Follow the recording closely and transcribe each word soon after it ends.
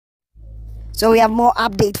So we have more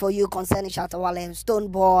update for you concerning Shatta Wale and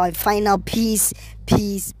Stonebwoy. Final peace,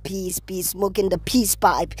 smoking the peace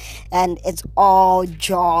pipe, and it's all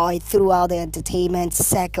joy throughout the entertainment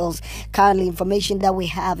circles. Currently, information that we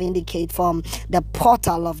have indicate from the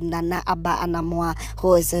portal of Nana Abba Anamoa,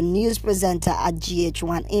 who is a news presenter at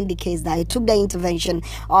GH1, indicates that it took the intervention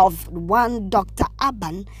of one Dr.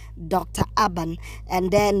 Aban,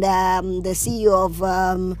 and then the CEO of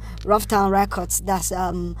Roughtown Records, that's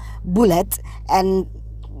Bullet, and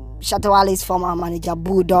Shatta Wale's former manager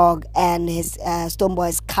Bulldog, and his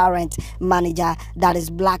Stonebwoy's current manager, that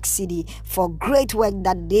is Black City, for great work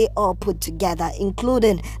that they all put together,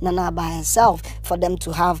 including Nana by herself, for them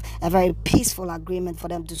to have a very peaceful agreement, for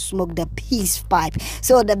them to smoke the peace pipe.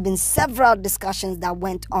 So there have been several discussions that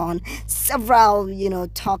went on, several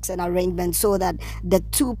talks and arrangements, so that the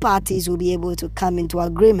two parties will be able to come into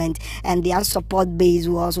agreement, and their support base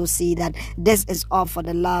will also see that this is all for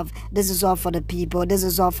the love, this is all for the people, this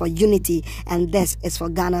is all for unity, and this is for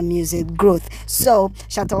Ghana music growth. So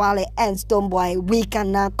Shatta Wale and Stonebwoy, we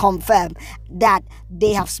can now confirm that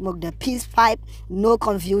they have smoked the peace pipe. No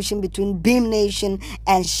confusion between Beam Nation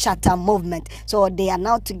and Shatta movement. So they are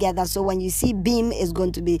now together. So when you see Beam is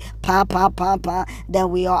going to be pa, then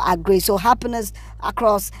we all agree. So happiness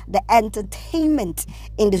across the entertainment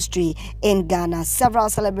industry in Ghana. Several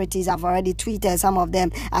celebrities have already tweeted. Some of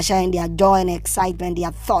them are sharing their joy and excitement,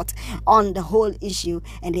 their thought on the whole issue,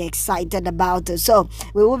 and they're excited about it. So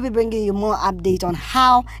we will be bringing you more update on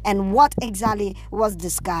how and what exactly was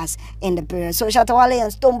discussed in the period. So Shatta Wale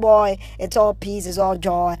and Stonebwoy, it's all peace, it's all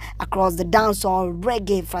joy across the dancehall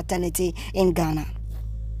reggae fraternity in Ghana.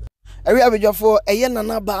 Every average for a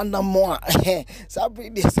yana banda more. Sabri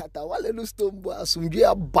de Shatta Wale no Stonebwoy asumdwe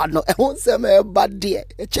abano e won se me ba de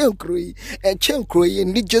e chenkroyi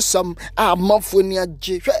ni just some amafoni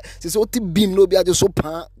agye hwe se oti Beam no bi agye so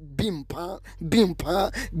pa Beam pa. Hey,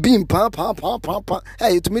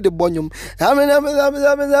 to me the bonyum.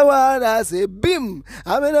 I say Beam.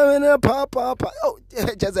 Pa. Oh,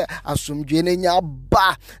 just asumdwe nya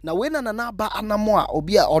ba. Na we na ba anamoa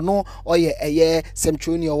obi a ono oye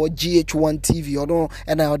Semtroni or GH1 TV or no,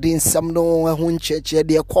 and I didn't some no hun church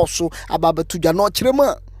de koso ababa tuja no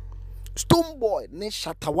chirema. Stonebwoy ne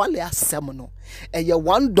Shatta Wale asemno. Eye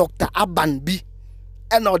one Dr. Aban bi.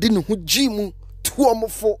 And I didn't hu jimu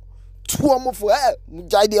tuomofo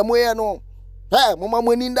mujide moye no. Hey, mama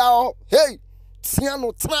mweninda o. Hey,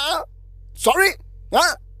 tiano tra. Sorry.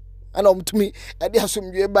 Huh? And to me, and there's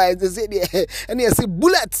some by the say and he say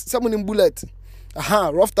Bullet, someone in Bullet.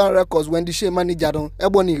 Roughtown Records when the share manager don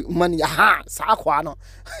ebony money sakwa no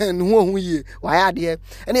and who ye why there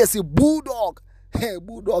and he say Bulldog. Hey,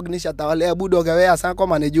 Bulldog ni Shatta Wale Bulldog we asan come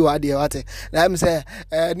manage you ade wate na me say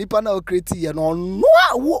nipa na create ye no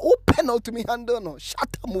open out to me handle no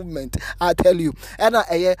Shatta movement I tell you and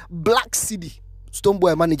Black City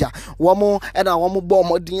Stonebwoy manager womo and a womo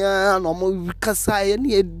bomb dia no mo kasa ye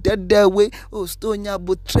ne dede we o Stonya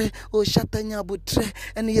botre o Shatta nya botre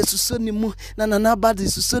and yesuso ni mu na Nana bad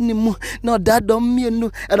yesuso ni mu na dadom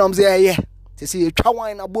mienu and I'm say yeah say twa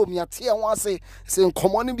wan na bom ya tie wan say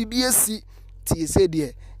nkomo ni bibiesi ti say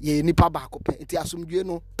there ye nipa ba ko pe ti asumdwe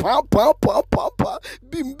no pa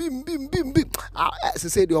bim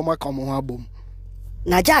say the oma come ho abom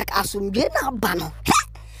na Jack asumdwe na ba no.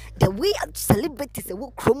 The way celebrities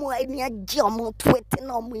will chromo any on Twitter,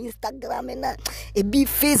 no Instagram, and a be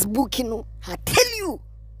Facebook, I tell you,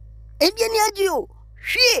 a be near you,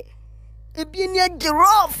 she, a be near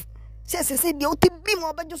giraffe. Says, the OT beam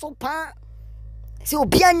over just so pa. So,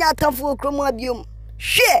 Piana come for chromobium.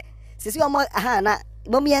 She says, you are Hannah.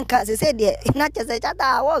 Mommy and Cass said, dear, not just a Shatta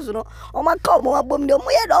I was, no, or my come, or boom, no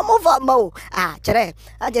more. Chere,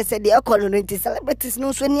 I just said the colony celebrities no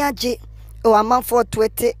swinyaji. Oh, I'm out for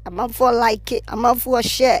Twitter, I'm out for like it, I'm out for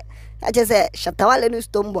share. I just said, Shatta Wale no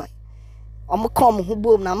Stonebwoy. I'm a come who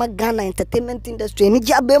boom, I'm a Ghana entertainment industry, any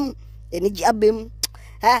jabim.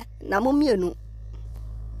 Namumiano.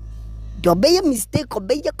 Do be a mistake,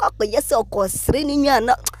 obey your cock, yes, or cause raining ya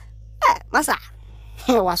no. Massa.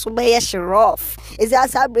 Was obey a sheriff. Is that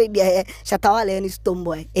celebrate the Shatta Wale and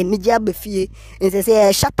Stonebwoy, and Nija fee, and they say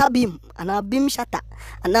Shatta Beam, and I'll beam Shatta,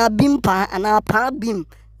 and I'll beam pa, and I'll pa beam.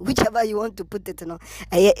 Whichever you want to put it,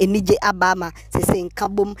 Nije Abama, say in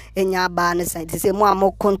Kabum, and Yabana side, say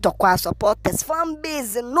more contokwa supporters, fan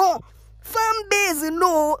base, no,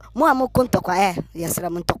 more contokwa, yes,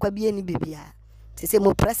 Ramon Tokwabi any baby. Say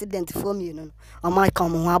more president for me, on my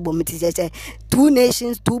common album, it is 2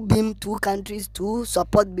 nations, 2 beam, 2 countries, 2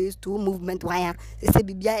 support base, 2 movement, wire, they say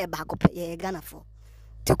Bibia a back up a Ghana for.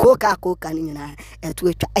 To coca in a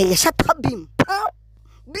Twitter, a Shatta Beam.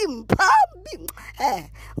 Bim, bim,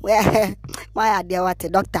 where my idea what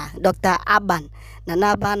Dr. Aban,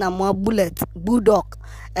 Nanabana more bullet, bulldog,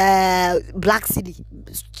 black city,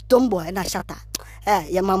 Stonebwoy and a Shatta.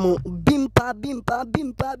 Yamamu bimpa bim.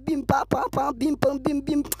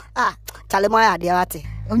 Ah, chale my idea what.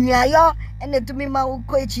 Unyayo and the to me ma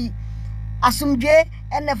ukoichi asumdwe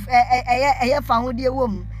and a found dear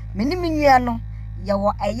woman. Minimiano,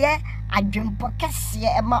 yawa aye, I dream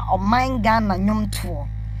pocassia emma or mine gun and yum tour.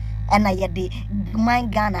 And I had the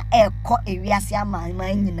mine gun air caught a riasia my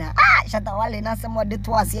mind. Ah, Shatta Wale, not some of the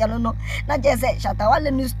twas yellow no. Not just say Shatta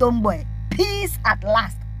Wale new Stonebwoy. Peace at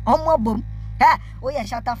last. Homo boom. Ha, we are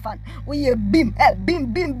Shatta fan. We are beam.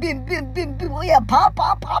 Beam. We are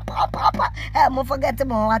papa. Mo forget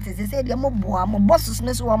more what is. He said, you're more bosses,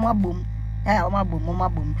 no more boom. Oma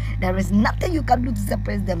boom. There is nothing you can do to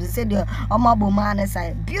separate them. They said the Oma boom man is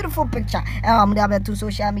a beautiful picture. I'm there to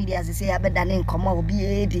social media. They say I bet that name come out be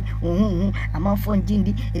 80. I'm on phone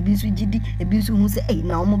Jindy, a bisu Jidi, a bisu who say, hey,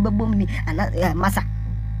 now boom me and massa.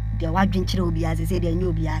 The white drink will be as they say they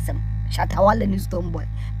knew be awesome. Shatta Wale new Stonebwoy.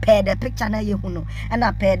 Pair the picture na you know, and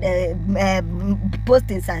I pair the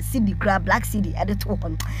postings and CD crab black CD at the top.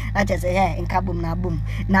 I just say hey in kabum na boom.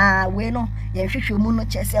 Na we no ye hwehwe mu no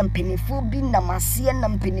chese ampenifo bi na masie na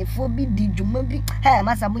ampenifo bi di dwuma bi. Hey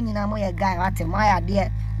masa munyi na mo ye guy what my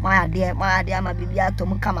idea ma bibia to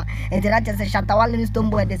mu kama. And then I just say Shatta Wale new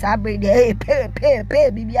Stonebwoy this abri hey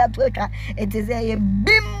pay bibia to etwa. It is a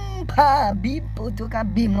bim pa bim to ka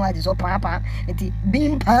bim no adi so papa. Eti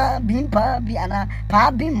bim pa bi ana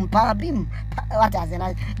pa bim what as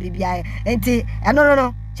na bibia enti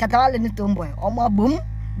no Shatta Wale ni Stonebwoy omo boom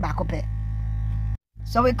bakope.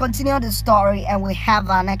 So we continue the story and we have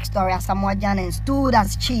our next story. Asamoah Gyan stood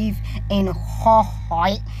as chief in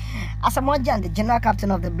Hohoe. Asamoah Gyan, the general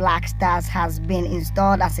captain of the Black Stars, has been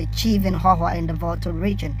installed as a chief in Hohoe in the Volta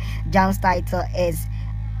region. Gyan's title is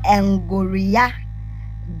Engoria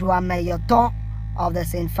Duameyoto of the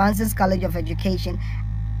St. Francis College of Education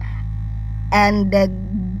and the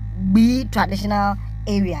B traditional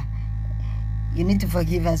area. You need to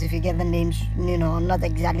forgive us if you get the names, not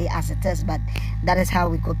exactly as it is, but that is how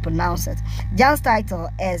we could pronounce it. Gyan's title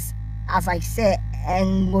is, as I say,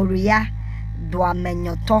 Engoria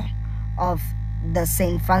Duamenyoto of the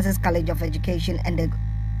St. Francis College of Education and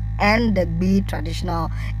the B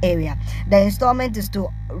traditional area. The installment is to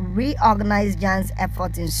reorganize Gyan's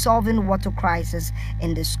efforts in solving water crisis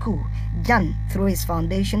in the school. Gyan, through his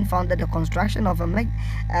foundation, funded the construction of a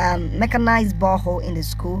mechanized borehole in the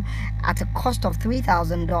school at a cost of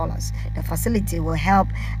 $3,000. The facility will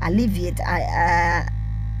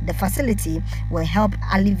help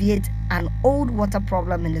alleviate an old water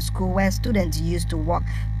problem in the school where students used to walk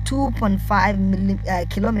 2.5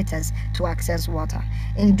 kilometers to access water.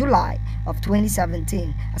 In July of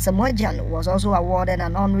 2017, Asamoah Gyan was also awarded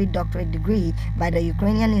an honorary doctorate degree by the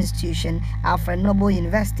Ukrainian institution Alfred Nobel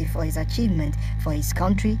University for his achievement for his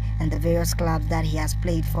country and the various clubs that he has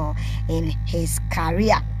played for in his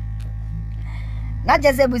career. Not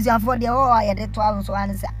just a business for the I had 12 so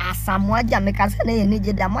and say Asamoah Gyan because they need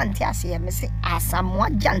the Mantias here. Me say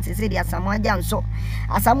Asamoah Gyan, say the Asamoah Gyan so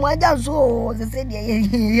they said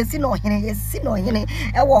yes no hene e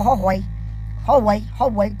wo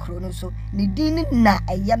Hohoe krono so ni din na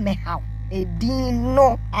eye me how e din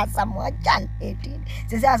no Asamoah Gyan e din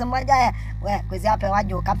say Asamoah Gyan we kwesi ape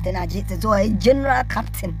wajo captain agi so a general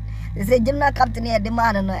captain. They say general captain here the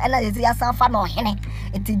man no and they say asanfa no hene.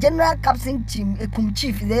 It's general captain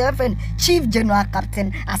chief the friend chief general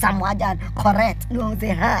captain Asamoah Gyan correct no say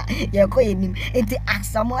ha ye ko enim enti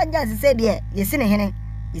Asamoah Gyan say there yesi ne hene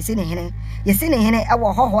e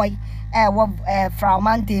wo Hohoe wo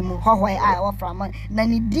Framante mu Hohoe wo Framante na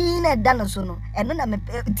ni din na da no so no eno na me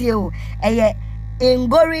tie o eye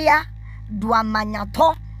Engoria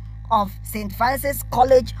Duamanyato of St. Francis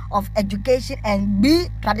College of Education and B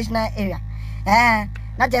traditional area.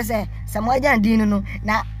 Not just say Asamoah Gyan din no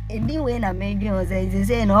na edin we na me dwen o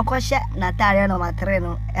say no kwahye na tare no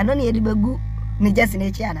matreno eno na yedi begu ni just na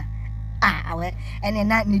echi ana awe ene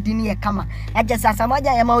na ni din ye kama na just Asamoah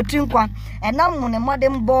Gyan ye ma otinkwa enam ne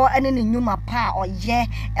modern ball ene ne nyuma pa oye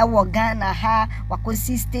e wo Ghana ha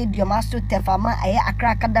wakosi stadium asto tefama aye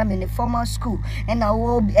Accra Academy ne formal school ena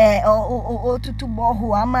wo tutu ball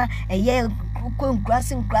ho ama eye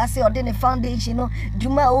class or the foundation no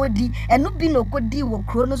juma odi eno bi no kodi wo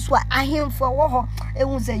kro no so ahemfo wo ho e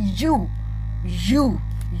hu say you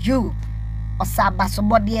osaba so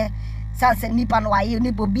bode sanse nipa no aye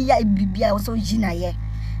nipo bia bibia so jina ye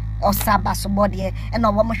osaba so bode e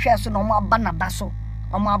no wo mo hwe so no mo aba na baso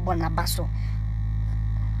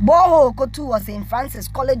Boho Kotu was in Francis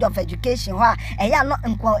College of Education. Wha eya no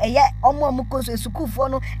nkwa eya omo mukoso school for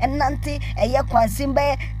no enante eya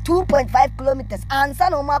kwansimbe 2.5 kilometers ansa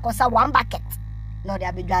no makosa one bucket. No they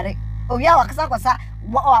abidware. Owia wakasa kosa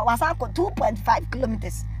wasa 2.5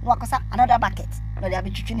 kilometers. No wakosa another bucket. No they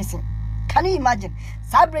abitwitwinisin. Can you imagine?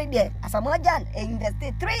 Sabre there as a Mojan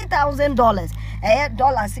invested $3,000.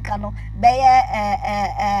 Dollar sikano beye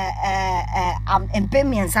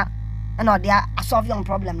impairments no they are solving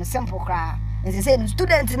problem the simple cry. And they say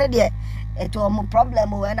students in there to a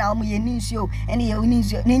problem when I'm you and you need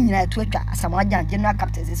your Twitter as a Mojan general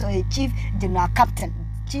captain. So a chief general captain.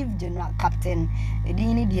 Chief general captain, a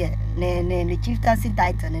dini dear, the chieftaincy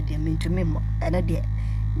title, and they mean to me, and a dear,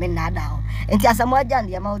 men now. And as a Mojan,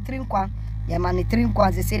 the amount 3 1. Ya mani 3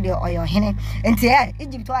 kwanza say the oyo hene enti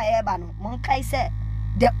Egypt wa eba no monkai say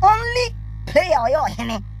the only player oyo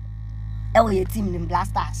hene e team in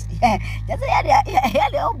Blasters just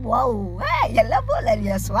ya wow ya level and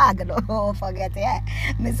your swag no forget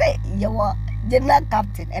me say you general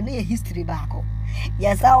captain and your history back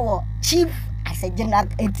yes our chief as a general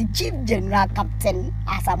chief general captain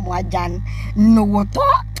as a Mojan no water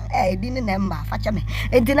didn't number facha me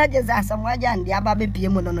entina jeza samwaja ndi ababe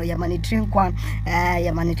piem no yamani trinkwa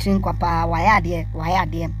yamani trinkwa pa wayade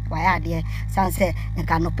sanse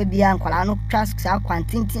nka no pe bia nkwala no trask sa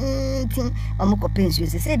kwantintin omuko pensu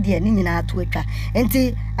se de ni nyina ato atwa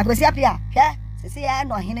enti akwesi apia hwe se ya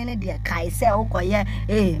no hene ne de kai se ukoye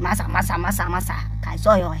masa kai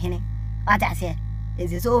so yo hene ata se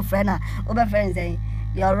is so friend over friends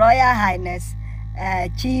your royal highness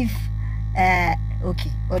chief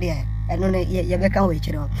okay odia eno ne ye beka we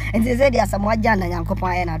chiro enti ze dia samwaja na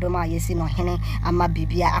Nyankopon aye na doma yesi no hene ama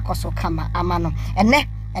bibia akoso kama ama no ene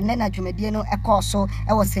na dwumadie no ekoso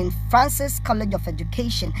e was St. Francis College of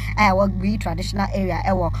Education work be traditional area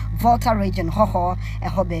Volta region ho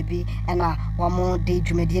baby na wamo de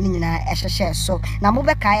dwumadie nyina ehhehye so na mo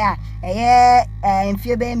beka ya eye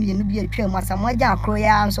mfie be mienu bi atwam asamwaja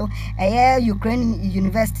akroya nso Ukraine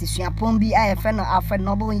University suapon bi friend of Alfred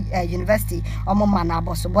Nobel University omo mana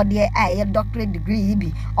boso bode doctorate degree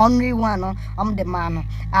bi honorary one the man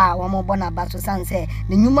wamo bona baso sanse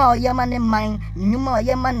ne nyuma oyema ne man nyuma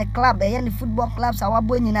oyema ne club the football clubs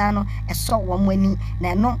awabo nyina no eso womani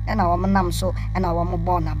na no na womnam so na womo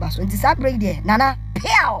bona baso nti sabre de nana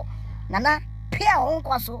piao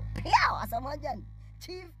nkwaso piao asamwaja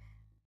chief